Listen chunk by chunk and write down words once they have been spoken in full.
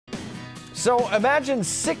So imagine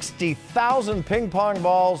 60,000 ping pong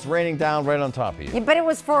balls raining down right on top of you. Yeah, but it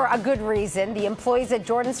was for a good reason. The employees at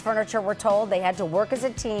Jordan's Furniture were told they had to work as a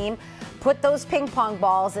team, put those ping pong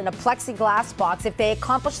balls in a plexiglass box. If they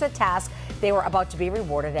accomplished the task, they were about to be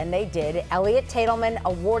rewarded, and they did. Elliot Tatelman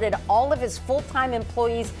awarded all of his full-time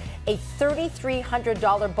employees a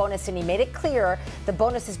 $3,300 bonus, and he made it clear the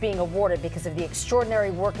bonus is being awarded because of the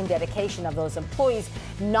extraordinary work and dedication of those employees,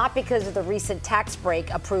 not because of the recent tax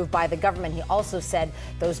break approved by the government. He also said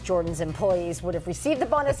those Jordan's employees would have received the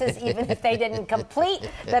bonuses even if they didn't complete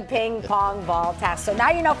the ping pong ball task. So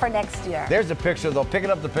now you know for next year. There's a picture, though.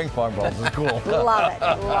 Picking up the ping pong balls is cool. Love it.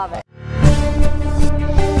 Love it.